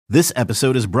This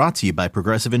episode is brought to you by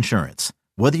Progressive Insurance.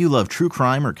 Whether you love true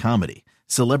crime or comedy,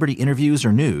 celebrity interviews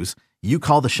or news, you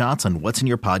call the shots on what's in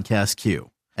your podcast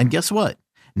queue. And guess what?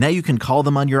 Now you can call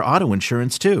them on your auto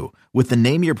insurance too with the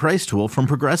Name Your Price tool from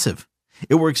Progressive.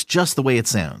 It works just the way it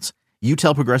sounds. You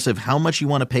tell Progressive how much you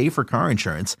want to pay for car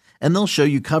insurance, and they'll show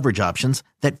you coverage options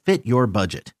that fit your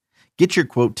budget. Get your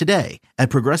quote today at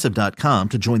Progressive.com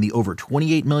to join the over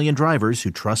 28 million drivers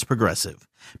who trust Progressive.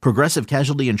 Progressive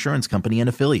Casualty Insurance Company and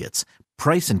Affiliates.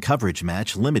 Price and coverage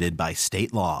match limited by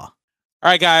state law. All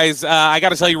right, guys, I got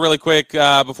to tell you really quick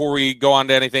before we go on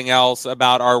to anything else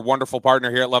about our wonderful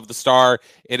partner here at Love the Star.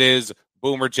 It is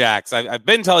Boomer Jacks. I've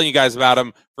been telling you guys about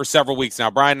them for several weeks now.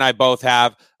 Brian and I both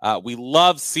have. We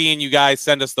love seeing you guys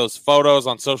send us those photos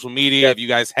on social media of you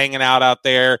guys hanging out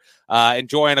there,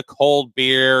 enjoying a cold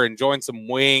beer, enjoying some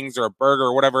wings or a burger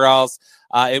or whatever else.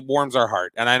 It warms our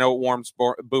heart, and I know it warms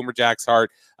Boomer Jack's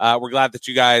heart. We're glad that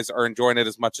you guys are enjoying it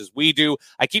as much as we do.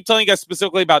 I keep telling you guys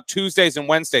specifically about Tuesdays and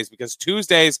Wednesdays because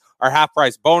Tuesdays are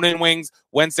half-price bone-in wings,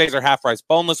 Wednesdays are half-price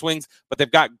boneless wings, but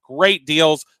they've got great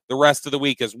deals the rest of the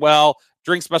week as well.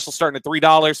 Drink special starting at $3,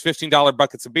 $15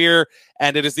 buckets of beer,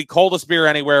 and it is the coldest beer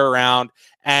anywhere around,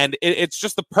 and it's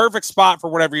just the perfect spot for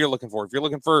whatever you're looking for. If you're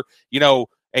looking for,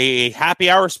 a happy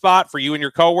hour spot for you and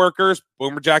your coworkers,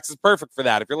 Boomer Jacks is perfect for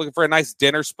that. If you're looking for a nice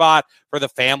dinner spot for the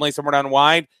family, somewhere to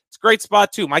unwind, it's a great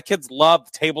spot too. My kids love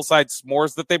the tableside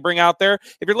s'mores that they bring out there.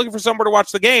 If you're looking for somewhere to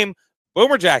watch the game,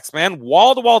 Boomer Jacks, man,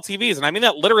 wall-to-wall TVs. And I mean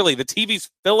that literally. The TVs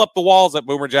fill up the walls at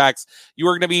Boomer Jacks. You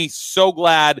are going to be so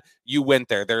glad you went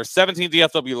there. There are 17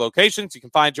 DFW locations. You can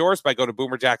find yours by going to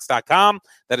boomerjacks.com.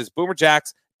 That is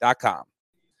boomerjacks.com.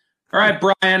 All right,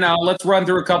 Brian, let's run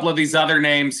through a couple of these other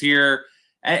names here.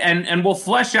 And we'll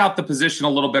flesh out the position a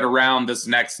little bit around this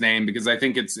next name because I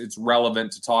think it's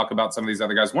relevant to talk about some of these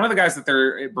other guys. One of the guys that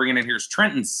they're bringing in here is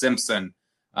Trenton Simpson,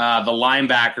 the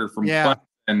linebacker from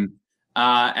Clemson.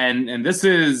 And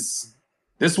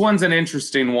this one's an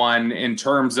interesting one in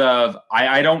terms of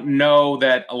I don't know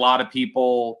that a lot of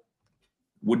people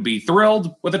would be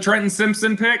thrilled with a Trenton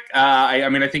Simpson pick. I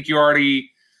mean, I think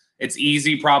it's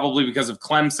easy probably because of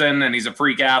Clemson and he's a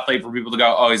freak athlete for people to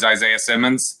go, oh, he's Isaiah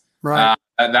Simmons. Right.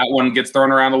 That one gets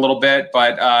thrown around a little bit,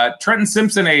 but Trenton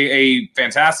Simpson, a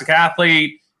fantastic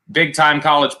athlete, big-time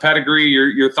college pedigree.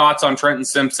 Your thoughts on Trenton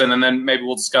Simpson, and then maybe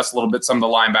we'll discuss a little bit some of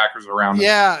the linebackers around him.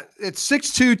 Yeah, it's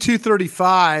 6'2",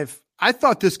 235. I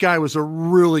thought this guy was a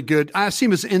really good – I see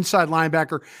him as an inside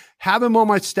linebacker. Have him on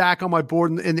my stack on my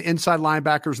board in the inside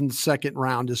linebackers in the second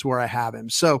round is where I have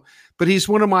him. So, but he's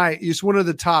one of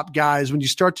the top guys when you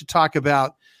start to talk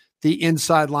about – the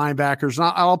inside linebackers. And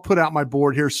I'll put out my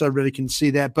board here so everybody can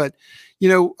see that. But,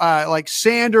 like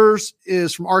Sanders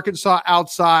is from Arkansas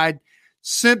outside,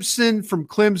 Simpson from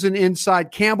Clemson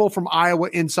inside, Campbell from Iowa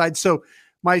inside. So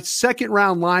my second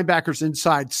round linebackers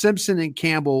inside, Simpson and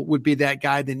Campbell would be that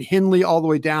guy. Then Henley all the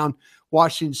way down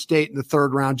Washington State in the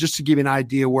third round, just to give you an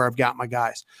idea where I've got my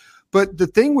guys. But the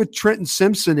thing with Trenton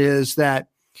Simpson is that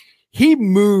he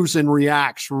moves and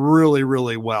reacts really,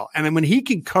 really well. And I mean, he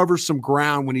can cover some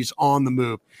ground when he's on the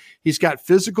move. He's got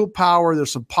physical power.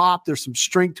 There's some pop. There's some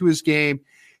strength to his game.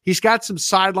 He's got some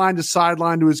sideline to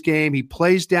sideline to his game. He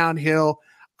plays downhill.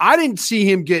 I didn't see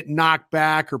him get knocked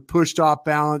back or pushed off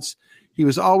balance. He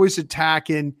was always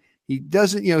attacking. He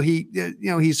doesn't,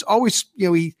 he's always,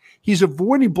 he's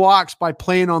avoiding blocks by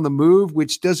playing on the move,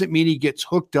 which doesn't mean he gets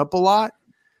hooked up a lot.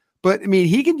 But, I mean,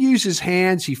 he can use his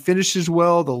hands. He finishes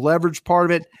well, the leverage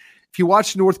part of it. If you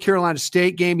watch the North Carolina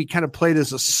State game, he kind of played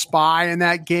as a spy in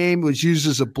that game, was used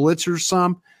as a blitzer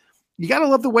some. You got to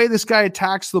love the way this guy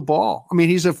attacks the ball. I mean,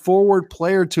 he's a forward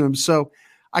player to him. So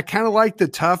I kind of like the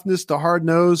toughness, the hard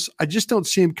nose. I just don't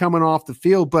see him coming off the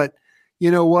field. But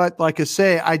you know what? Like I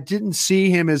say, I didn't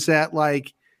see him as that,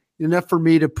 like, enough for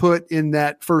me to put in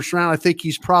that first round. I think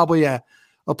he's probably a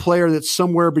player that's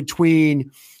somewhere between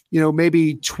 –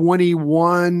 maybe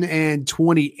 21 and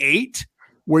 28,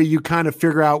 where you kind of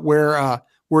figure out where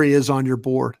he is on your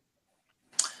board.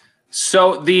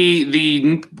 So the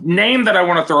name that I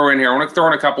want to throw in here, I want to throw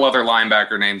in a couple other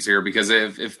linebacker names here, because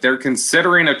if they're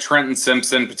considering a Trenton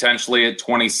Simpson potentially at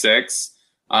 26,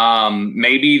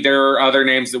 maybe there are other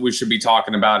names that we should be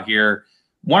talking about here.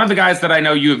 One of the guys that I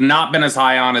know you have not been as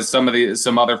high on as some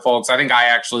other folks, I think I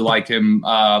actually like him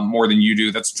more than you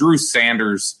do. That's Drew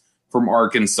Sanders from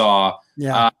Arkansas.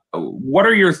 Yeah. What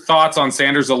are your thoughts on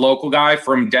Sanders, a local guy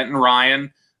from Denton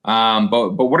Ryan?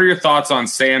 But what are your thoughts on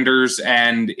Sanders?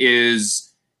 And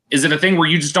is it a thing where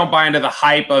you just don't buy into the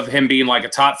hype of him being like a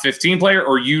top 15 player,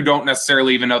 or you don't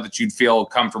necessarily even know that you'd feel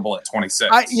comfortable at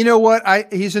 26? You know what?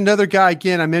 He's another guy,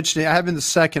 again, I mentioned it. I have in the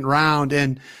second round,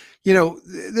 and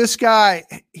this guy,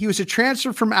 he was a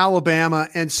transfer from Alabama.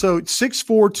 And so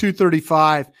 6'4",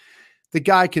 235, the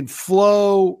guy can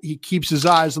flow. He keeps his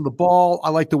eyes on the ball. I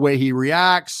like the way he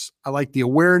reacts. I like the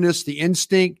awareness, the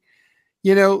instinct.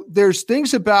 There's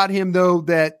things about him though,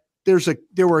 that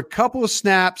there were a couple of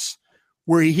snaps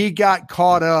where he got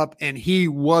caught up and he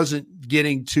wasn't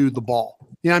getting to the ball.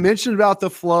 I mentioned about the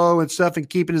flow and stuff and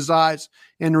keeping his eyes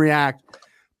and react.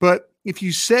 But if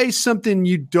you say something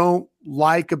you don't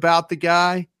like about the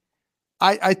guy,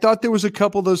 I thought there was a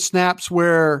couple of those snaps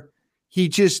where he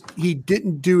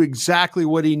didn't do exactly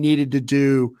what he needed to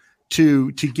do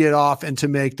to get off and to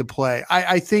make the play.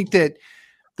 I think that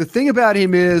the thing about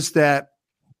him is that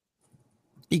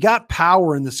he got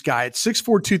power in this guy at 6'4",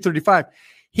 235.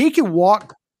 He can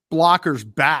walk blockers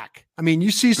back. I mean,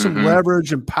 you see some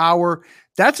leverage and power.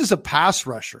 That's as a pass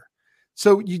rusher.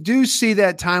 So you do see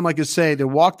that time, like I say, to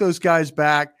walk those guys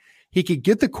back. He could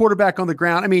get the quarterback on the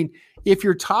ground. I mean, if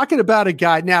you're talking about a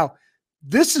guy now,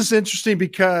 this is interesting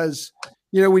because,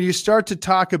 when you start to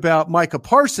talk about Micah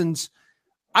Parsons,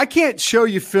 I can't show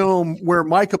you film where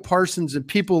Micah Parsons and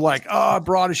people like,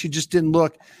 Broadish, you just didn't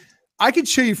look. I could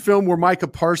show you film where Micah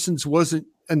Parsons wasn't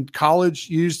in college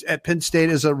used at Penn State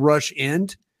as a rush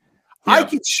end. Yeah. I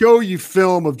could show you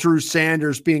film of Drew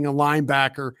Sanders being a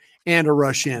linebacker and a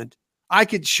rush end. I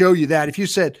could show you that. If you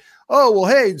said, "Oh, well,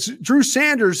 hey, Drew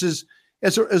Sanders is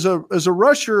as a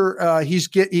rusher,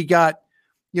 he got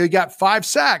 5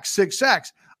 sacks, 6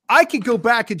 sacks." I could go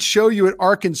back and show you at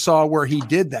Arkansas where he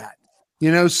did that.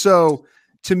 So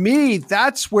to me,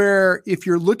 that's where if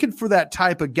you're looking for that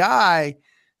type of guy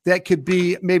that could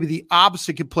be maybe the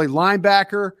opposite, could play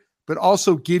linebacker, but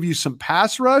also give you some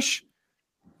pass rush.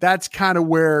 That's kind of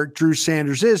where Drew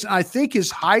Sanders is. And I think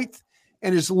his height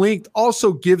and his length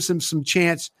also gives him some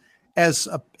chance as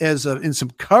in some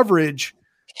coverage.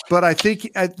 But I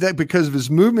think that because of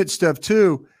his movement stuff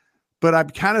too, but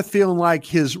I'm kind of feeling like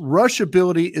his rush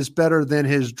ability is better than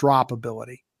his drop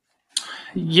ability.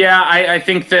 Yeah, I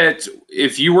think that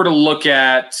if you were to look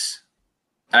at,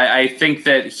 I think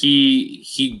that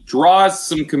he draws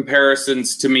some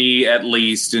comparisons to me, at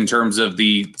least in terms of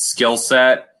the skill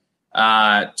set,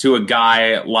 to a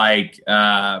guy like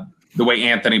the way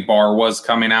Anthony Barr was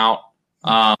coming out.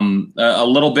 A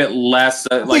little bit less.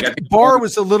 I think Barr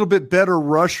was a little bit better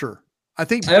rusher. I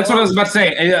think that's what I was about to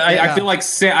say. I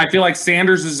feel like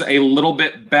Sanders is a little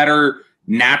bit better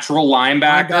natural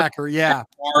linebacker. Yeah,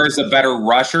 Barr is a better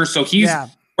rusher. So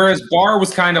whereas Barr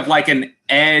was kind of like an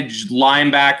edge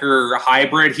linebacker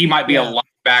hybrid, he might be a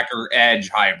linebacker edge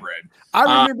hybrid.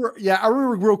 I remember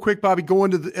real quick, Bobby,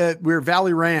 going to we were at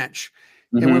Valley Ranch,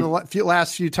 and one of the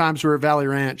last few times we were at Valley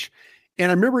Ranch,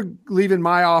 and I remember leaving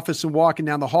my office and walking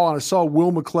down the hall, and I saw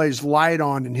Will McClay's light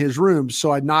on in his room.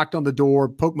 So I knocked on the door,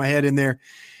 poked my head in there,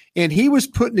 and he was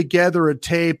putting together a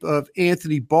tape of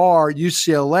Anthony Barr,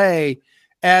 UCLA,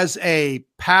 as a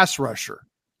pass rusher.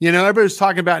 Everybody's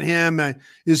talking about him.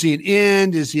 Is he an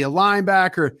end? Is he a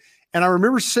linebacker? And I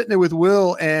remember sitting there with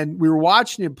Will, and we were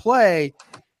watching him play.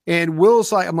 And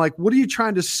Will's like, I'm like, what are you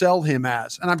trying to sell him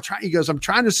as? And he goes, I'm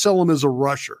trying to sell him as a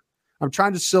rusher. I'm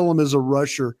trying to sell him as a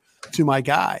rusher to my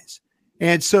guys.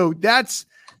 And so that's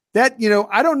that,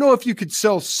 I don't know if you could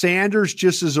sell Sanders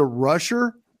just as a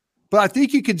rusher, but I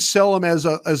think you could sell him as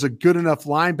a good enough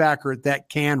linebacker that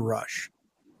can rush.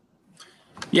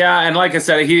 Yeah. And like I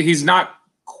said, he's not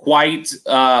quite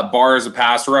Barr as a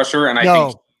pass rusher. And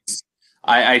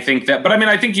I think that, but I mean,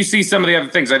 I think you see some of the other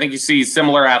things. I think you see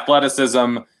similar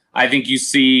athleticism. I think you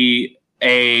see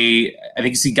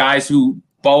guys who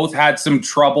both had some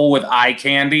trouble with eye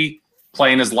candy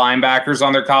playing as linebackers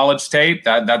on their college tape.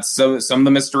 That's some of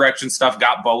the misdirection stuff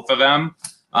got both of them.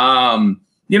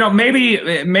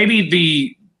 Maybe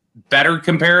the better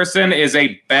comparison is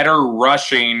a better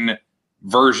rushing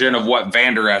version of what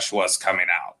Van Der Esch was coming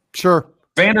out. Sure.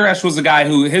 Van Der Esch was a guy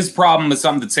who his problem is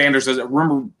something that Sanders does.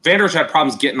 Remember, Van Der Esch had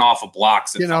problems getting off of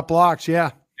blocks. Getting off blocks,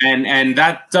 yeah. And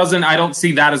that I don't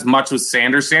see that as much with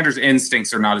Sanders. Sanders'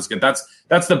 instincts are not as good.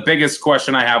 That's the biggest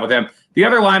question I have with him. The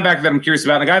other linebacker that I'm curious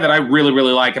about, and a guy that I really,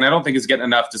 really like, and I don't think is getting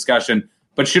enough discussion,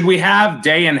 but should we have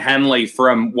Dayan Henley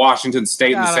from Washington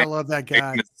State? God, I love that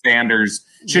guy. Sanders.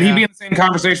 Should he be in the same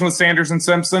conversation with Sanders and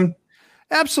Simpson?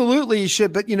 Absolutely, he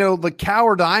should. But, the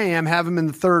coward I am, have him in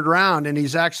the third round, and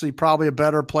he's actually probably a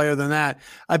better player than that.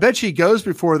 I bet you he goes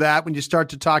before that when you start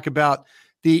to talk about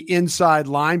the inside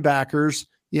linebackers,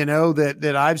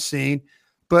 that I've seen.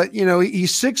 But,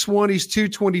 he's 6'1", he's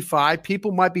 225.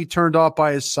 People might be turned off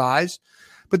by his size.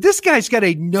 But this guy's got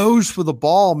a nose for the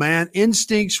ball, man.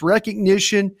 Instincts,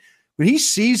 recognition. When he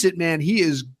sees it, man, he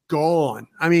is gone.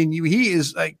 I mean, he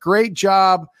is a great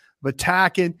job of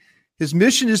attacking. His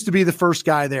mission is to be the first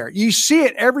guy there. You see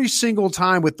it every single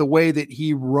time with the way that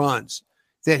he runs,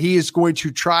 that he is going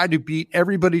to try to beat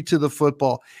everybody to the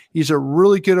football. He's a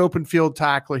really good open field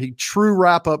tackler. He's a true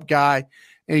wrap-up guy,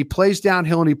 and he plays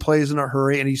downhill and he plays in a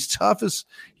hurry, and he's tough as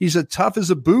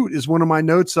a boot is one of my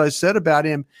notes that I said about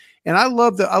him. And I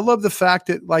love the fact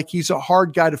that like he's a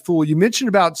hard guy to fool. You mentioned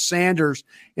about Sanders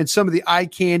and some of the eye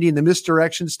candy and the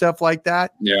misdirection stuff like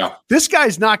that. Yeah. This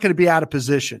guy's not going to be out of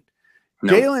position.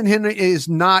 No. Dalen Henry is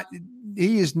not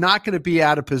going to be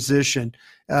out of position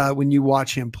when you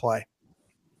watch him play.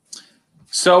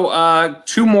 So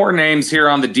two more names here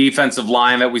on the defensive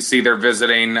line that we see they're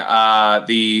visiting.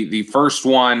 The first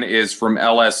one is from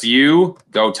LSU.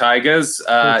 Go Tigers.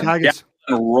 Declan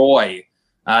Roy,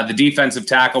 the defensive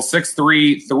tackle,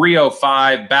 6'3",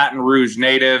 305, Baton Rouge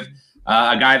native,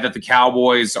 a guy that the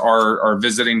Cowboys are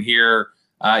visiting here.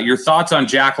 Your thoughts on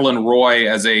Jacqueline Roy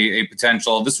as a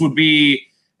potential? This would be,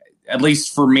 at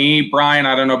least for me, Brian,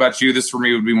 I don't know about you, this for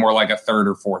me would be more like a third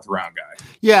or fourth round guy.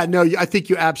 Yeah, no, I think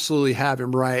you absolutely have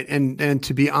him right. And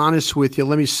to be honest with you,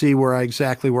 let me see where I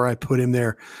put him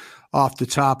there off the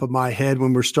top of my head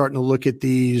when we're starting to look at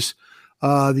these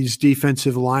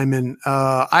defensive linemen.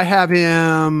 I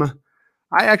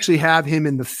actually have him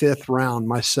in the 5th round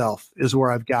myself is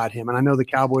where I've got him. And I know the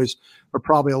Cowboys are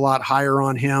probably a lot higher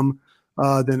on him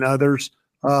than others.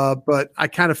 But I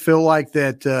kind of feel like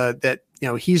that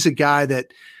he's a guy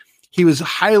that he was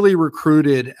highly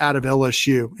recruited out of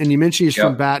LSU. And you mentioned he's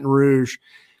from Baton Rouge.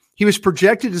 He was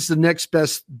projected as the next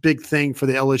best big thing for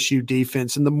the LSU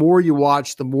defense. And the more you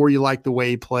watch, the more you like the way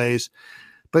he plays.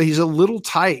 But he's a little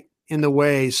tight in the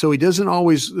way. So he doesn't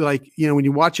always when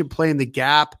you watch him play in the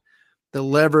gap, the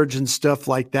leverage and stuff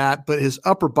like that. But his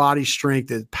upper body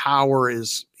strength and power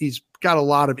he's got a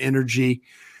lot of energy.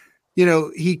 He's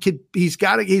a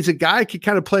guy who could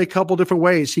kind of play a couple different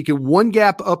ways. He can one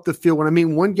gap up the field. When I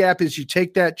mean one gap is you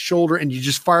take that shoulder and you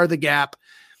just fire the gap.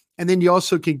 And then you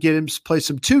also can get him to play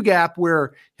some two gap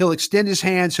where he'll extend his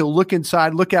hands, he'll look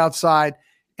inside, look outside,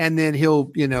 and then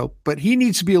but he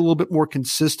needs to be a little bit more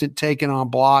consistent taking on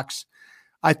blocks.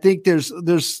 I think there's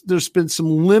been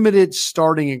some limited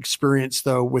starting experience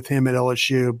though with him at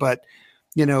LSU, but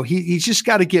he's just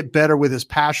got to get better with his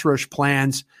pass rush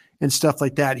plans and stuff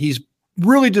like that. He's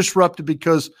really disrupted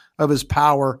because of his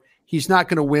power. He's not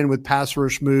going to win with pass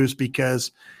rush moves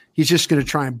because he's just going to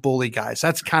try and bully guys.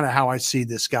 That's kind of how I see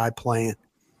this guy playing.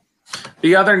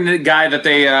 The other guy that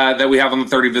that we have on the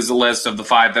 30 visit list of the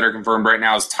 5 that are confirmed right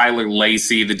now is Tyler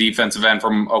Lacey, the defensive end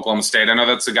from Oklahoma State. I know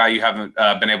that's a guy you haven't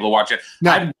been able to watch yet.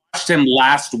 No. I watched him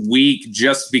last week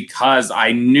just because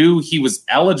I knew he was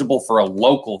eligible for a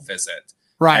local visit.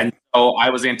 Right. And so I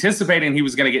was anticipating he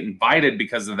was going to get invited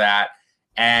because of that.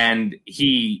 And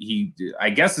he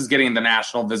I guess is getting the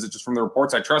national visit just from the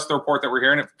reports. I trust the report that we're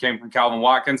hearing. It came from Calvin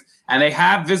Watkins. And they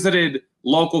have visited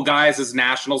local guys as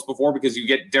nationals before because you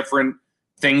get different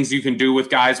things you can do with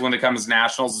guys when they come as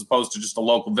nationals as opposed to just a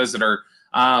local visitor.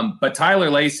 But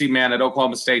Tyler Lacey, man, at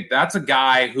Oklahoma State, that's a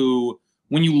guy who,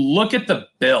 when you look at the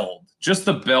build, just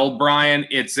the build, Brian,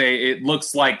 it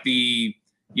looks like the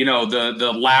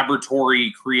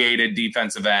laboratory created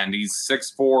defensive end. He's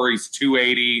 6'4", he's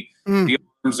 280. The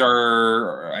arms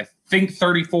are, I think,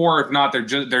 34. If not,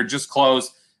 they're just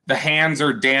close. The hands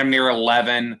are damn near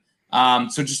 11.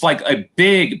 So just like a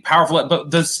big, powerful.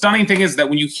 But the stunning thing is that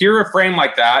when you hear a frame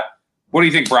like that, what do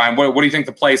you think, Brian? What do you think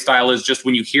the play style is? Just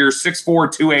when you hear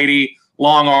 6'4", 280,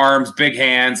 long arms, big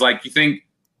hands, like you think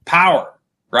power,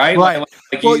 right? Right.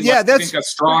 That's a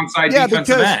strong side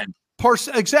defensive end.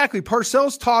 Exactly.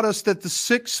 Parcells taught us that the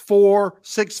 6'4",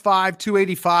 6'5",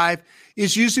 285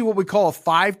 is usually what we call a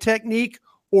 5 technique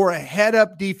or a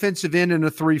head-up defensive end in a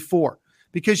 3-4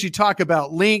 because you talk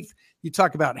about length, you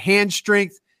talk about hand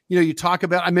strength, you talk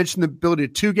about, I mentioned the ability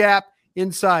to two-gap,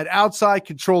 inside, outside,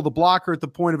 control the blocker at the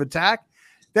point of attack.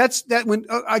 That's that when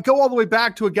I go all the way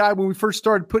back to a guy when we first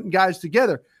started putting guys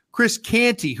together, Chris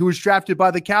Canty, who was drafted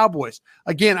by the Cowboys.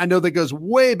 Again, I know that goes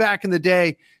way back in the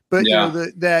day, but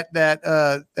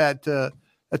a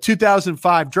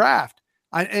 2005 draft.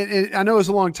 I know it was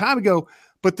a long time ago,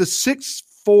 but the 6'4",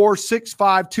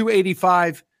 6'5",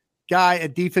 285 guy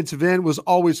at defensive end was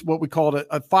always what we called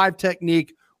a 5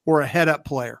 technique or a head-up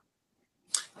player.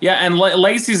 Yeah, and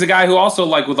Lacey's a guy who also,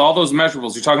 like with all those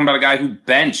measurables, you're talking about a guy who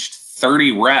benched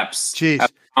 30 reps at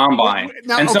the combine.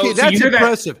 Now, and so that's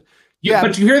impressive.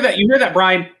 But you hear that,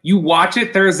 Brian. You watch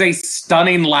it, there's a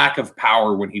stunning lack of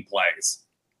power when he plays.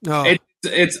 Oh. It's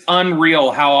It's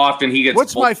unreal how often he gets.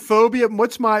 What's my phobia?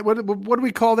 What do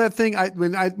we call that thing?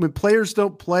 When players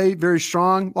don't play very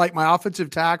strong, like my offensive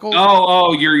tackle.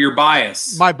 Oh, your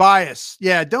bias. My bias.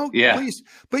 Yeah. Please.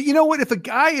 But you know what? If a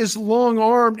guy is long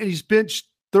armed and he's benched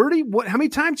 30, how many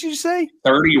times did you say?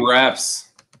 30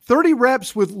 reps. 30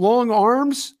 reps with long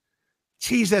arms.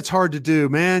 Geez, that's hard to do,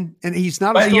 man. And he's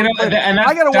not. But you know, and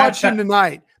I got to watch him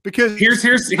tonight because here's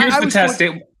the test.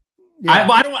 Yeah.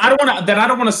 I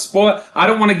don't want to spoil. I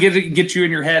don't want to get you in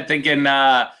your head thinking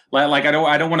like I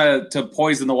don't want to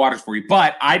poison the waters for you.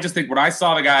 But I just think when I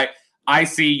saw the guy, I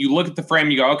see you look at the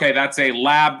frame, you go, okay, that's a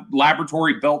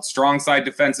laboratory built strong side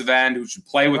defensive end who should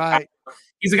play with power.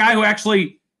 He's a guy who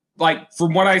actually, like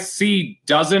from what I see,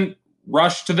 doesn't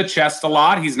rush to the chest a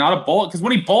lot. He's not a bull because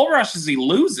when he bull rushes, he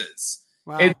loses.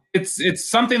 Wow. It's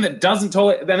something that doesn't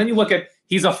totally. Then you look at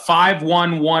he's a 5'1",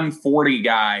 140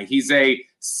 guy. He's a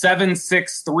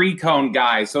 7'6" 3-cone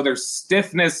guy. So there's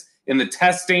stiffness in the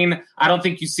testing. I don't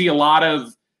think you see a lot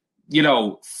of,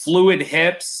 fluid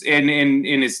hips in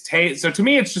his tape. So to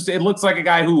me, it looks like a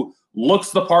guy who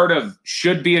looks the part of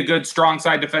should be a good strong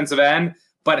side defensive end,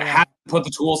 but hasn't put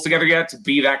the tools together yet to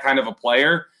be that kind of a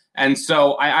player. And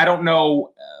so I don't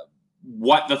know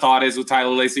what the thought is with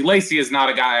Tyler Lacy. Lacy is not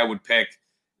a guy I would pick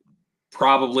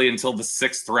probably until the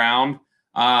 6th round.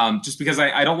 Just because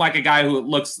I don't like a guy who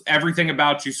looks everything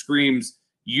about you screams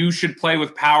you should play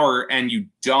with power and you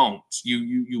don't.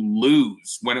 You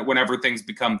lose whenever things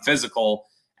become physical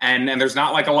and there's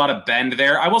not like a lot of bend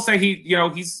there. I will say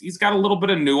he's got a little bit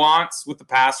of nuance with the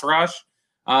pass rush.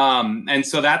 And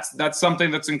so that's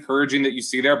something that's encouraging that you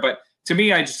see there. But to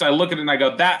me, I look at it and I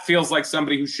go, that feels like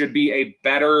somebody who should be a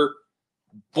better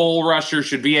bull rusher,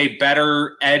 should be a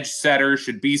better edge setter,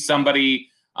 should be somebody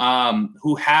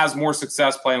who has more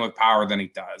success playing with power than he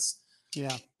does.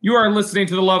 Yeah. You are listening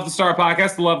to the Love the Star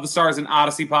podcast. The Love the Star is an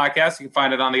Odyssey podcast. You can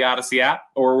find it on the Odyssey app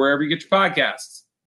or wherever you get your podcasts.